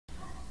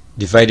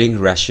Dividing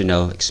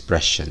rational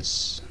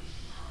expressions.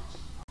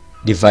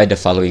 Divide the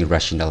following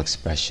rational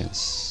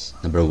expressions.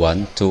 Number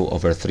 1, 2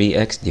 over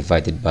 3x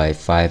divided by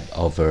 5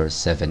 over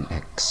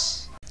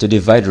 7x. To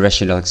divide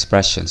rational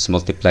expressions,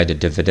 multiply the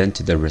dividend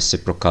to the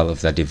reciprocal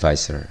of the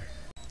divisor.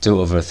 2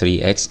 over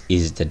 3x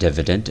is the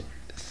dividend,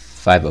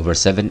 5 over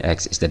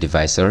 7x is the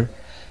divisor.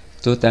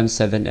 2 times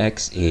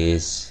 7x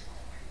is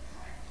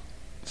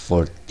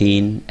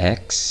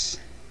 14x.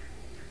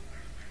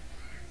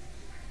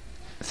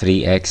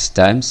 3x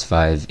times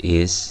 5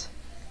 is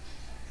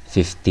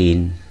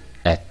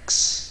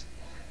 15x.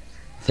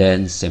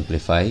 Then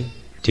simplify.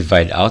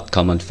 Divide out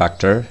common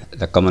factor.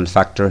 The common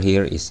factor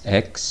here is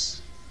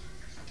x.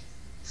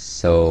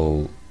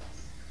 So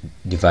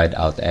divide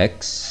out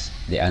x.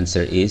 The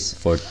answer is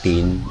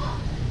 14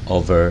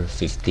 over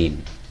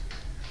 15.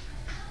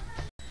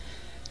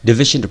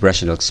 Division of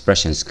rational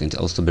expressions can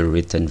also be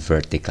written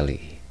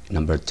vertically.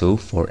 Number 2,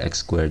 4x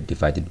squared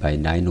divided by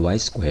 9y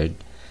squared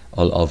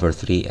all over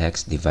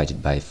 3x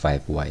divided by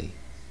 5y.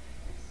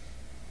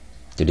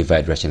 To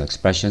divide rational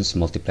expressions,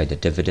 multiply the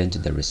dividend to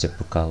the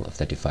reciprocal of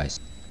the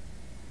divisor.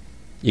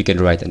 You can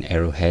write an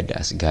arrowhead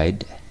as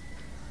guide.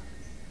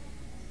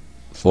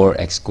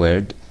 4x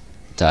squared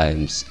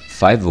times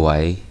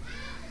 5y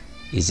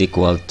is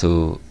equal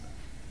to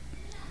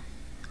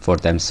 4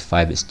 times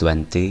 5 is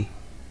 20.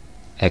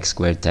 X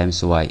squared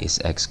times y is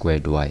x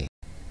squared y.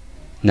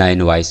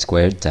 9y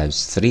squared times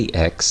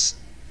 3x.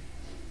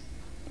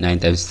 9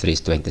 times 3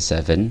 is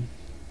 27.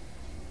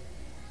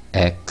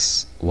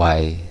 X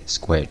y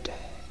squared.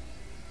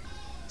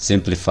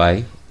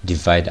 Simplify.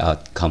 Divide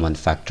out common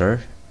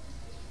factor.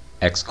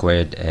 X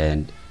squared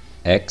and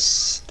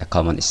x, the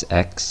common is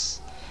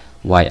x.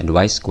 Y and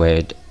y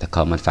squared, the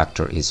common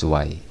factor is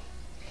y.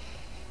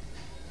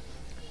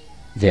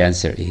 The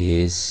answer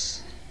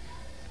is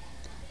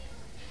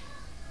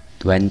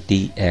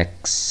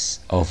 20x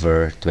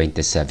over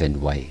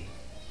 27y.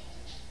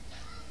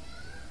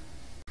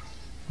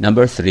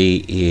 Number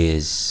 3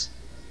 is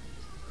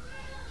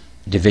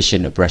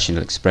division of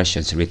rational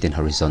expressions written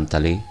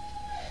horizontally.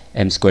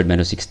 M squared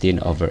minus 16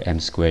 over M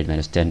squared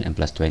minus 10m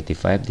plus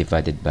 25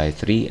 divided by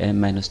 3m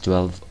minus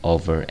 12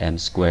 over M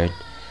squared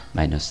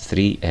minus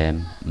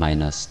 3m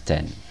minus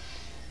 10.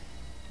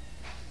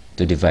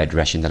 To divide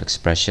rational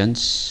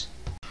expressions,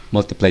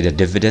 multiply the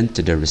dividend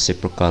to the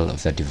reciprocal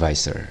of the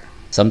divisor.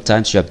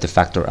 Sometimes you have to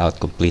factor out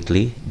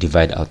completely,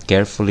 divide out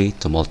carefully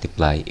to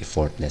multiply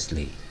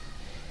effortlessly.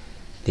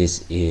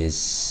 This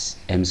is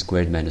m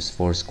squared minus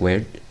 4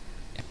 squared.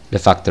 The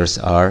factors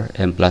are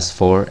m plus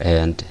 4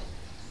 and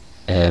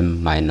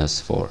m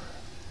minus 4.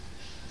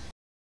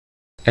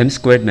 M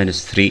squared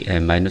minus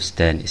 3m minus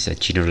 10 is a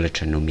general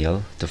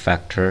trinomial. To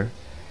factor,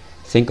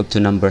 think of two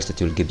numbers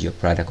that will give you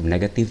a product of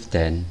negative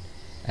 10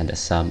 and a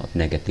sum of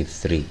negative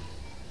 3.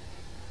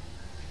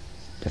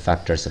 The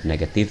factors of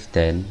negative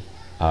 10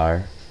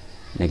 are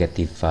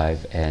negative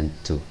 5 and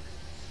 2.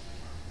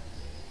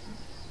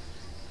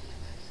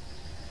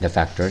 The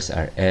factors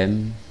are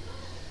m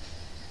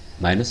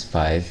minus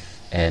 5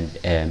 and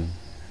m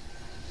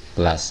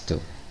plus 2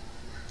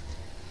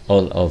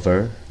 all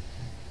over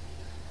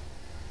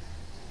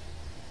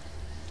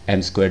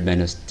m squared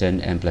minus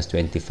 10m plus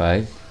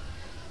 25.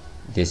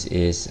 This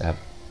is a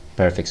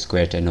perfect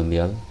square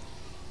trinomial.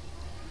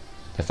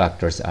 The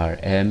factors are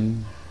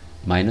m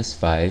minus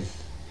 5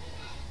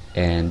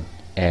 and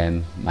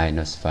m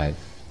minus 5.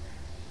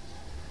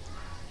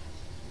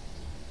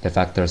 The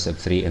factors of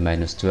 3m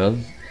minus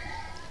 12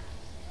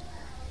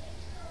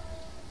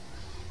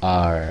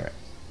 are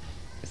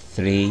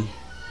 3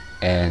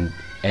 and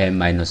m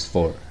minus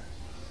 4.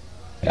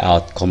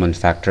 Out common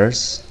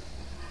factors,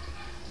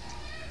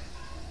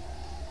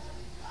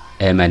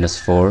 m minus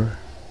 4,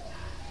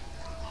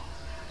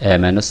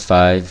 m minus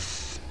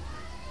 5,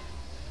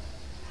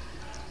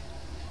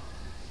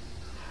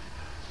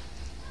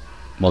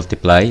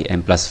 multiply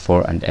m plus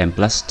 4 and m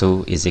plus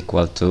 2 is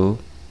equal to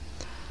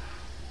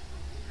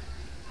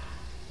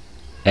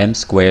m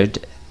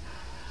squared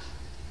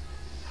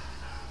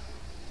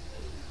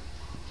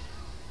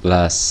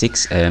plus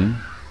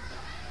 6m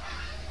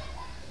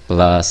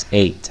plus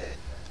 8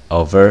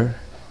 over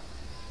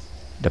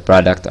the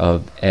product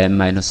of m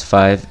minus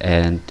 5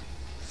 and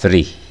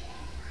 3.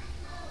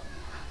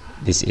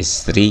 This is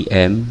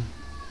 3m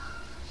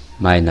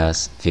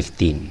minus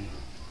 15.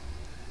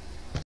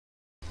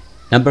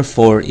 Number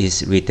 4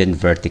 is written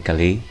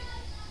vertically.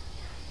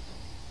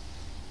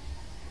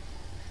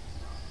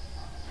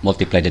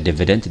 Multiply the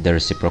dividend to the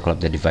reciprocal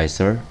of the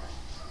divisor.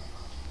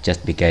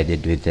 Just be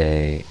guided with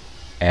the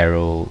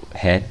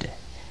arrowhead.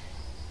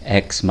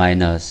 X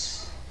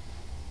minus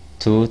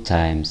 2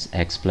 times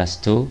x plus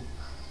 2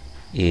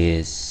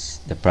 is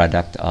the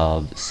product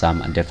of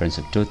sum and difference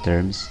of two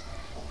terms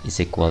is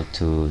equal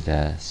to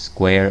the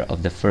square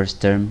of the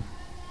first term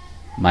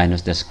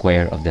minus the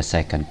square of the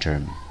second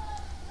term.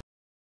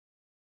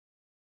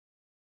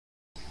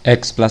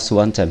 X plus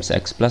 1 times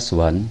x plus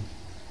 1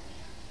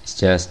 is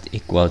just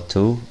equal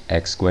to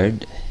x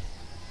squared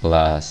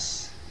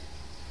plus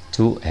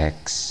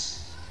 2x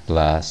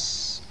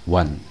plus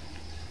 1.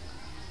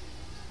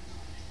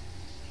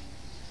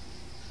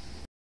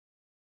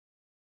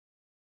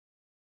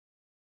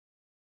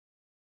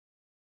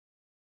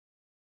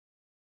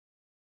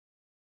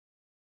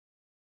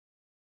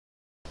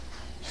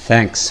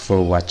 Thanks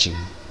for watching.